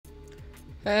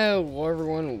Hello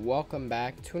everyone, welcome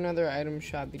back to another item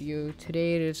shop video.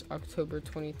 Today it is October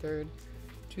 23rd,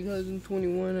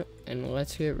 2021, and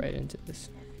let's get right into this.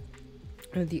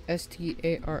 The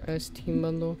S.T.A.R.S team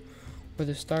bundle, or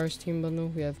the S.T.A.R.S team bundle,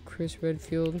 we have Chris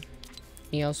Redfield.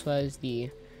 He also has the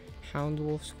Hound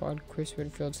Wolf Squad Chris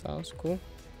Redfield styles, cool.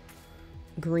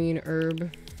 Green Herb.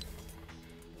 Then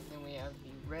we have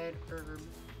the Red Herb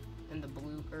and the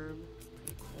Blue Herb,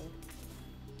 pretty cool.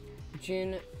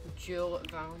 Jill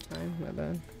Valentine, my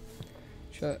bad.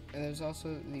 And there's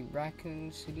also the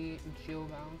Raccoon City Jill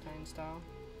Valentine style.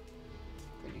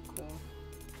 Pretty cool.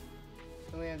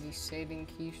 Then we have the Saving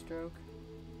Keystroke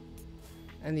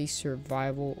and the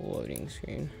Survival Loading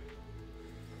Screen.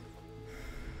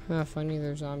 Funny,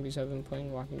 there's zombies. I've been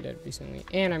playing Walking Dead recently,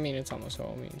 and I mean it's almost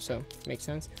Halloween, so makes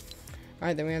sense.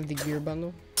 Alright, then we have the Gear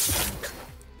Bundle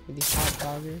with the Hot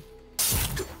Dogger,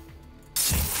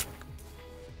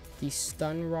 the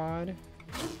Stun Rod,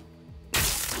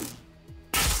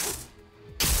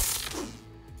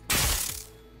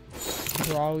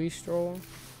 Brawly Stroll,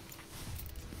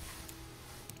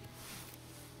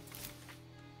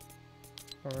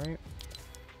 alright.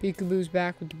 Peekaboo's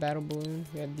back with the Battle Balloon.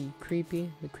 We have the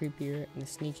Creepy, the Creepier, and the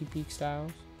Sneaky Peek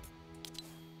styles.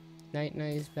 Night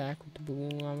Night is back with the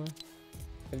Balloon Llama.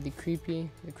 We have the Creepy,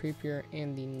 the Creepier,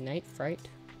 and the Night Fright.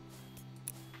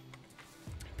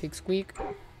 Pig Squeak.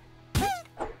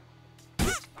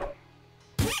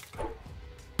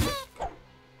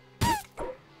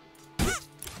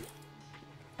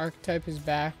 Archetype is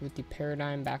back with the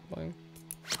Paradigm Backbling.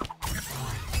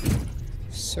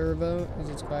 Servo is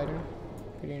its glider.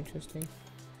 Pretty interesting.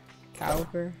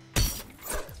 Caliper.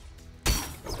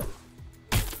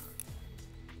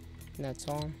 And that's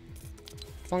all.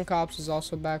 Funkops is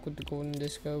also back with the Golden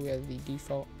Disco. We have the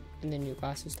default and the new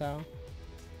glasses style.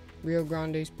 Rio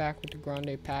Grande is back with the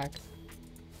Grande Pack.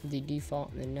 The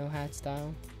default and the no hat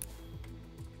style.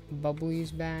 Bubbly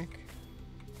is back.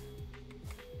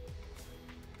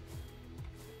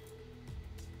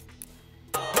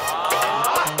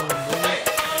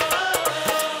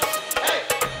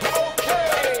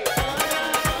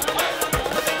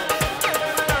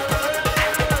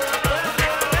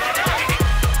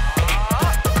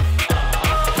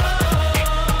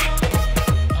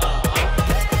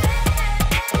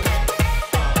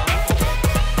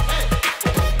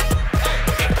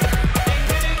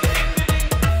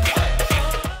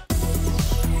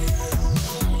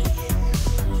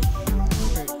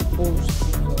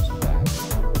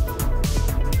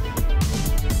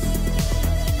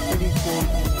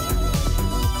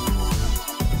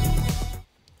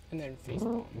 And then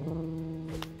Facebook.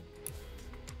 And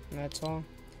that's all.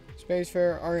 Space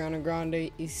Fair Ariana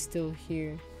Grande is still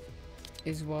here,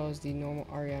 as well as the normal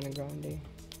Ariana Grande.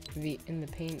 In the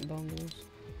paint bundles,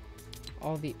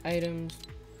 all the items,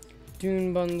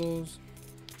 Dune bundles,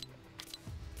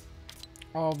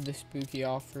 all of the spooky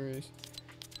offers,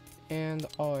 and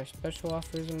all our special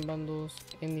offers and bundles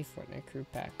in the Fortnite crew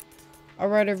pack.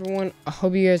 Alright everyone, I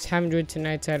hope you guys have enjoyed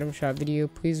tonight's item shop video.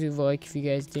 Please leave a like if you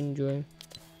guys did enjoy,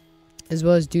 as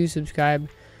well as do subscribe,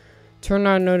 turn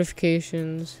on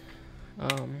notifications.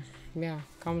 Yeah,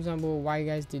 comments down below why you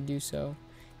guys did do so,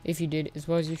 if you did, as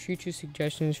well as your future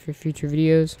suggestions for future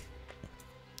videos,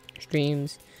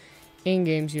 streams, and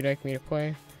games you'd like me to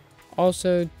play.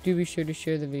 Also, do be sure to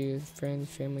share the video with friends,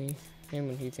 family,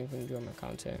 anyone who you think will enjoy my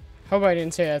content. Hope I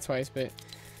didn't say that twice, but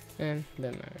doesn't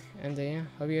matter. And yeah,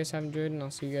 hope you guys have enjoyed, and I'll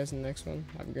see you guys in the next one.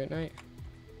 Have a great night.